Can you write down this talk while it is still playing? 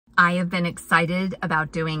I have been excited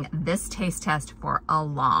about doing this taste test for a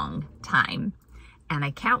long time, and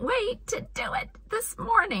I can't wait to do it this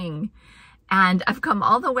morning. And I've come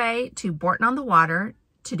all the way to Bourton-on-the-Water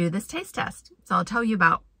to do this taste test. So I'll tell you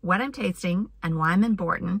about what I'm tasting and why I'm in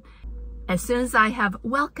Bourton as soon as I have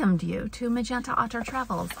welcomed you to Magenta Otter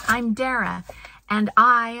Travels. I'm Dara, and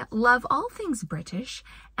I love all things British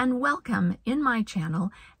and welcome in my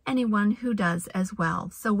channel anyone who does as well.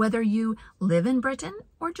 So whether you live in Britain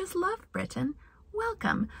or just love Britain,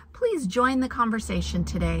 welcome. Please join the conversation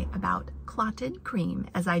today about clotted cream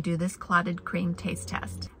as I do this clotted cream taste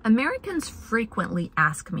test. Americans frequently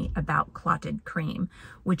ask me about clotted cream,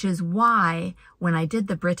 which is why when I did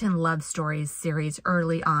the Britain Love Stories series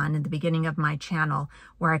early on in the beginning of my channel,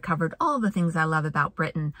 where I covered all the things I love about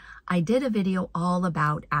Britain, I did a video all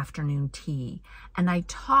about afternoon tea. And I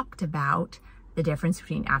talked about the difference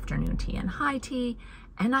between afternoon tea and high tea,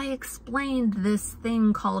 and I explained this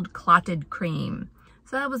thing called clotted cream.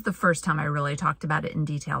 So that was the first time I really talked about it in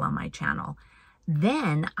detail on my channel.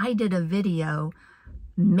 Then I did a video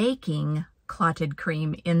making clotted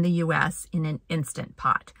cream in the US in an Instant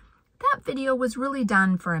Pot. That video was really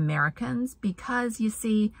done for Americans because, you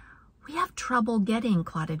see, we have trouble getting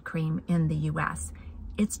clotted cream in the US.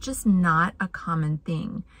 It's just not a common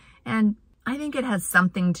thing. And I think it has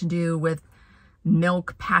something to do with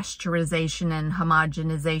milk pasteurization and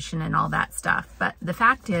homogenization and all that stuff. But the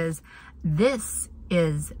fact is, this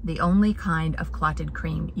is the only kind of clotted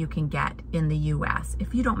cream you can get in the US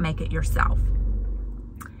if you don't make it yourself.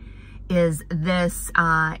 Is this,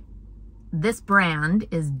 this brand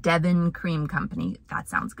is Devon Cream Company. That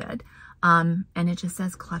sounds good. And it just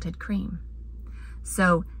says clotted cream.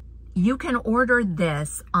 So you can order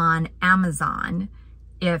this on Amazon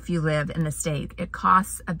if you live in the States. It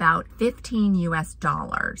costs about $15 US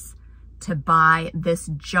to buy this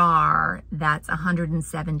jar that's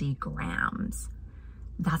 170 grams.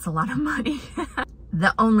 That's a lot of money.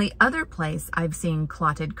 The only other place I've seen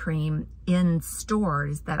clotted cream in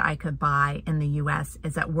stores that I could buy in the US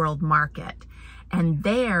is at World Market. And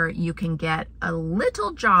there you can get a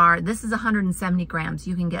little jar. This is 170 grams.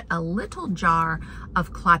 You can get a little jar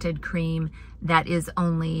of clotted cream that is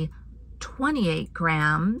only 28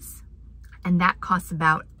 grams, and that costs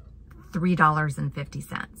about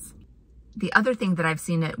 $3.50. The other thing that I've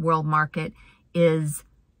seen at World Market is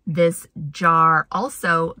this jar,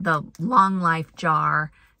 also the long life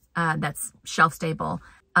jar that's shelf stable,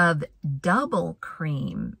 of double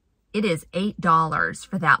cream. It is $8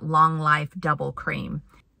 for that long life double cream.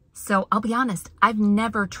 So I'll be honest, I've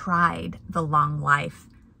never tried the long life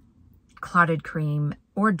clotted cream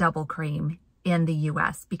or double cream in the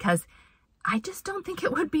US because I just don't think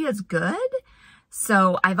it would be as good.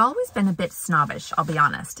 So I've always been a bit snobbish, I'll be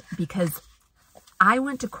honest, because I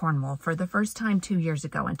went to Cornwall for the first time 2 years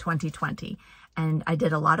ago in 2020, and I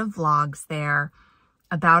did a lot of vlogs there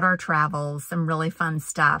about our travels, some really fun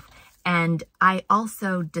stuff. And I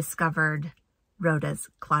also discovered Roddas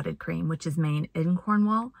Clotted Cream, which is made in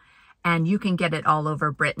Cornwall, and you can get it all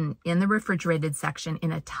over Britain in the refrigerated section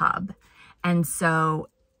in a tub. And so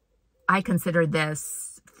I consider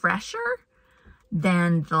this fresher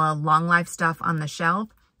than the long life stuff on the shelf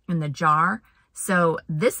in the jar. So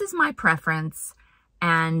this is my preference,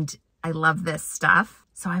 and I love this stuff.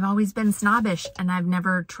 So I've always been snobbish and I've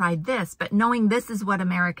never tried this, but knowing this is what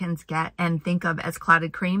Americans get and think of as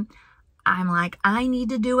clotted cream, I'm like, I need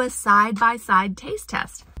to do a side-by-side taste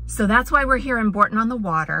test. So that's why we're here in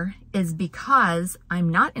Bourton-on-the-Water, is because I'm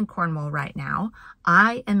not in Cornwall right now.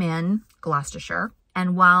 I am in Gloucestershire.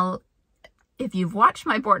 And while if you've watched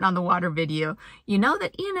my Bourton-on-the-Water video, you know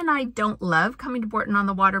that Ian and I don't love coming to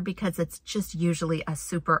Bourton-on-the-Water because it's just usually a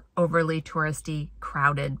super overly touristy,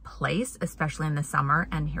 crowded place, especially in the summer.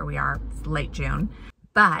 And here we are, it's late June.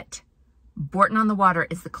 But Bourton-on-the-Water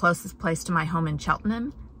is the closest place to my home in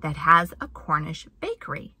Cheltenham that has a Cornish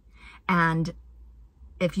bakery. And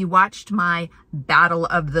if you watched my Battle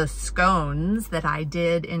of the Scones that I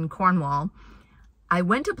did in Cornwall, I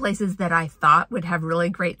went to places that I thought would have really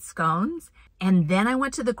great scones. And then I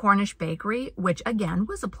went to the Cornish Bakery, which again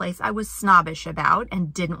was a place I was snobbish about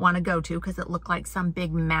and didn't want to go to because it looked like some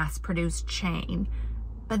big mass-produced chain.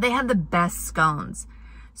 But they had the best scones.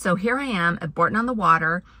 So here I am at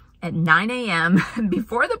Bourton-on-the-Water at 9 a.m.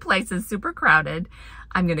 before the place is super crowded.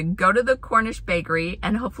 I'm going to go to the Cornish Bakery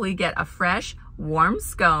and hopefully get a fresh, warm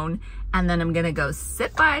scone. And then I'm going to go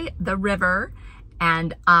sit by the river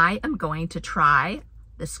and I am going to try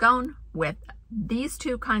the scone with these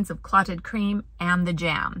two kinds of clotted cream and the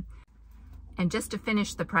jam. And just to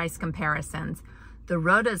finish the price comparisons, the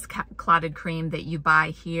Roddas Clotted Cream that you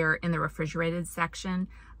buy here in the refrigerated section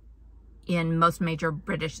in most major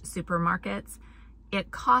British supermarkets.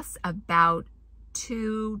 It costs about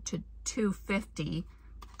 £2 to £2.50,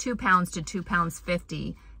 £2 to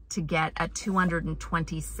 £2.50 to get a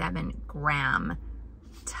 227 gram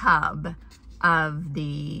tub of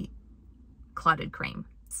the clotted cream.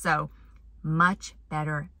 So much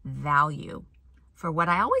better value for what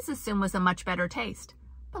I always assumed was a much better taste.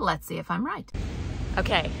 But let's see if I'm right.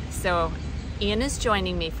 Okay, so Ian is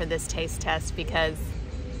joining me for this taste test because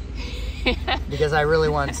I really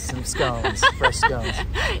want some scones, fresh scones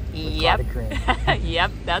with clotted cream.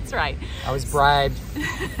 Yep, that's right. I was bribed.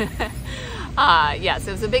 Yes,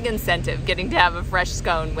 it was a big incentive getting to have a fresh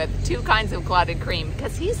scone with 2 kinds of clotted cream,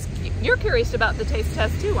 because you're curious about the taste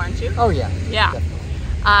test too, aren't you? Oh yeah. Yeah.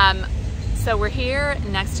 Definitely. So we're here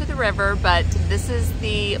next to the river, but this is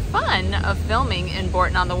the fun of filming in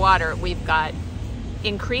Bourton-on-the-Water. We've got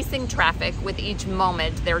increasing traffic with each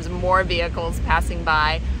moment. There's more vehicles passing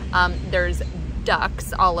by. There's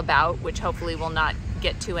ducks all about, which hopefully will not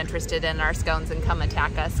get too interested in our scones and come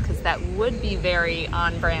attack us, because that would be very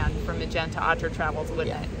on brand for Magenta Otter Travels,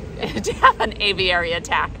 wouldn't it? To have an aviary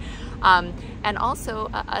attack. And also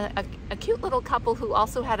a cute little couple who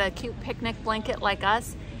also had a cute picnic blanket like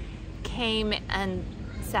us came and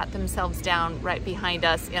sat themselves down right behind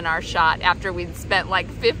us in our shot after we'd spent like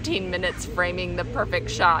 15 minutes framing the perfect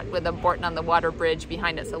shot with a Bourton-on-the-Water bridge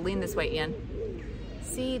behind us. So lean this way, Ian.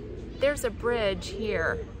 See, there's a bridge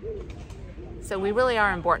here. So we really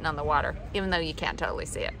are in Bourton-on-the-Water, even though you can't totally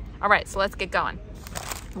see it. All right, so let's get going.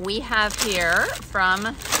 We have here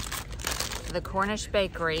from the Cornish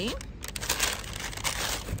Bakery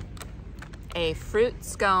a fruit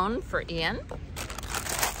scone for Ian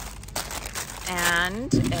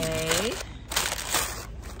and a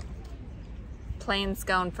plain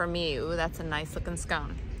scone for me. Ooh, that's a nice looking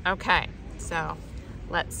scone. Okay, so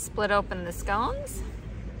let's split open the scones.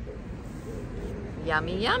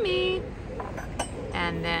 Yummy, yummy.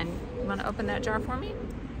 And then, you want to open that jar for me?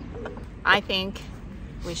 I think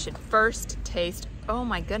we should first taste. Oh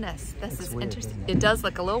my goodness, this is interesting. It does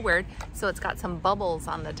look a little weird. So it's got some bubbles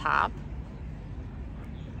on the top.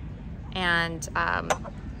 And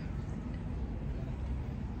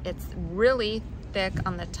it's really thick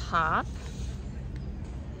on the top.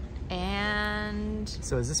 And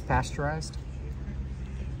so is this pasteurized?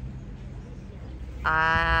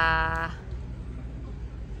 I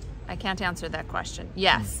can't answer that question.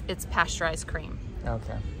 Yes, it's pasteurized cream.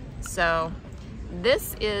 Okay. So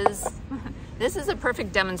this is a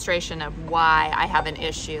perfect demonstration of why I have an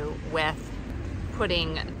issue with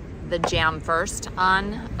putting the jam first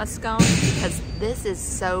on a scone, because this is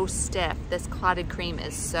so stiff. This clotted cream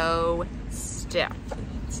is so stiff.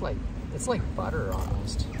 It's like butter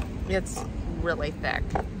almost. It's really thick.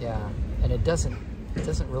 Yeah, and it doesn't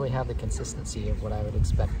really have the consistency of what I would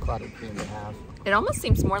expect clotted cream to have. It almost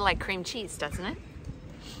seems more like cream cheese, doesn't it?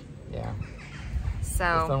 Yeah.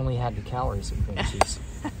 So if only had the calories of cream cheese.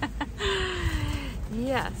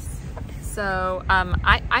 Yes. So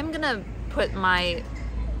I'm gonna put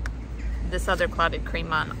this other clotted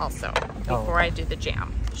cream on also before I do the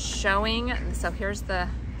jam. So here's the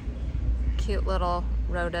cute little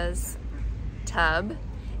Roddas tub.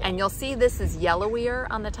 And you'll see this is yellowier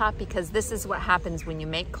on the top because this is what happens when you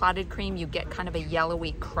make clotted cream. You get kind of a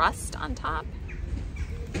yellowy crust on top.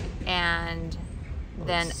 And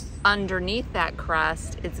then underneath that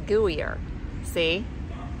crust, it's gooier. See?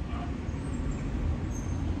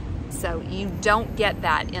 So you don't get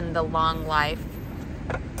that in the long life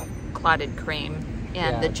clotted cream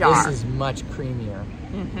in the jar. This is much creamier.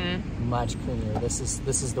 Mm-hmm. Much creamier. This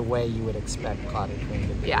is the way you would expect clotted cream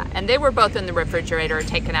to be. Yeah, and they were both in the refrigerator,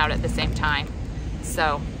 taken out at the same time.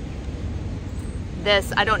 So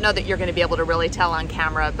this, I don't know that you're going to be able to really tell on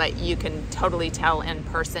camera, but you can totally tell in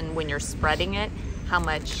person when you're spreading it how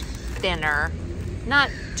much thinner, not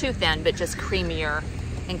too thin, but just creamier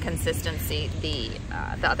in consistency the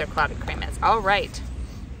other clotted cream is. All right.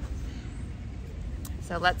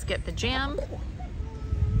 So let's get the jam.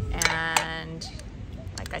 And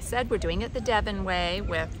like I said, we're doing it the Devon way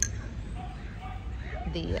with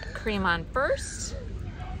the cream on first.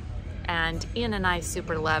 And Ian and I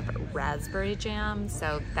super love raspberry jam,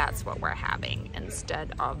 so that's what we're having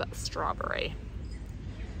instead of strawberry.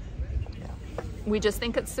 Yeah. We just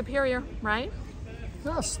think it's superior, right?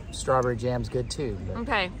 Well, strawberry jam's good too. But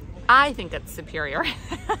okay, I think it's superior.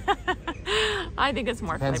 I think it's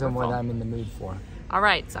more flavorful. Depends on what I'm in the mood for. All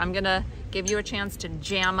right, so I'm gonna give you a chance to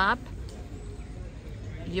jam up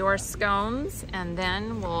your scones, and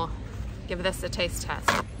then we'll give this a taste test.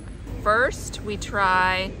 First, we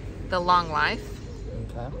try the long life.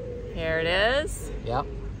 Okay. Here it is. Yep.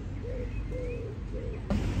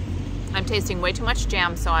 I'm tasting way too much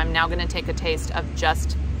jam, so I'm now gonna take a taste of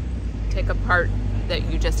take a part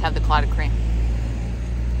that you just have the clotted cream.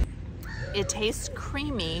 It tastes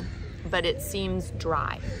creamy, but it seems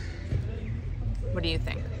dry. What do you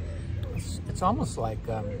think? It's almost like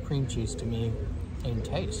cream cheese to me in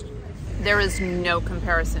taste. There is no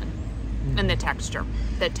comparison in the texture.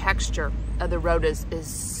 The texture of the Roddas is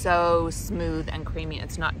so smooth and creamy.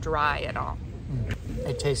 It's not dry at all.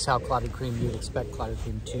 It tastes how clotted cream you'd expect clotted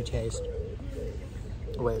cream to taste.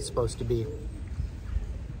 The way it's supposed to be.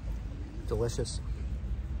 Delicious.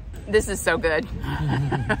 This is so good.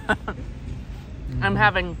 I'm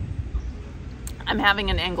having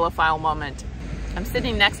an Anglophile moment. I'm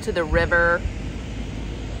sitting next to the river,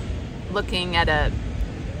 looking at a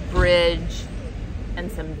bridge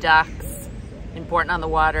and some ducks in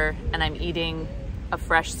Bourton-on-the-Water, and I'm eating a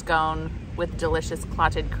fresh scone with delicious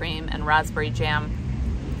clotted cream and raspberry jam.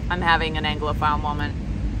 I'm having an Anglophile moment.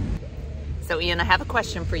 So Ian, I have a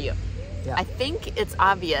question for you. Yeah. I think it's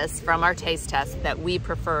obvious from our taste test that we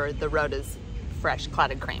prefer the Roddas fresh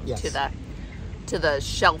clotted cream Yes. to the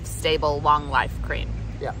shelf-stable long life cream.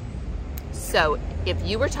 Yeah. So if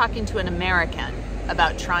you were talking to an American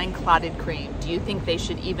about trying clotted cream, do you think they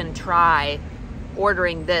should even try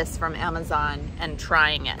ordering this from Amazon and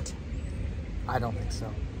trying it? I don't think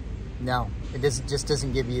so. No, just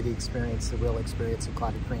doesn't give you the real experience of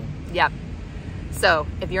clotted cream. Yep. So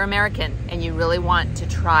if you're American and you really want to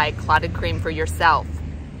try clotted cream for yourself,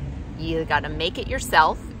 you gotta make it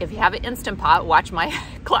yourself. If you have an Instant Pot, watch my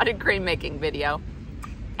clotted cream making video.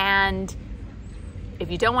 And if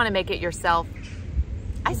you don't want to make it yourself,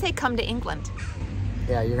 I say come to England.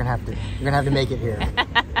 Yeah, you're gonna have to make it here.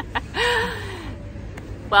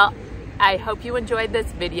 Well, I hope you enjoyed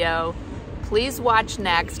this video. Please watch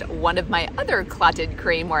next one of my other clotted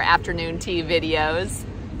cream or afternoon tea videos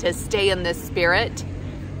to stay in this spirit.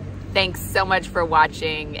 Thanks so much for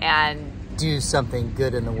watching, and do something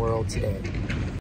good in the world today.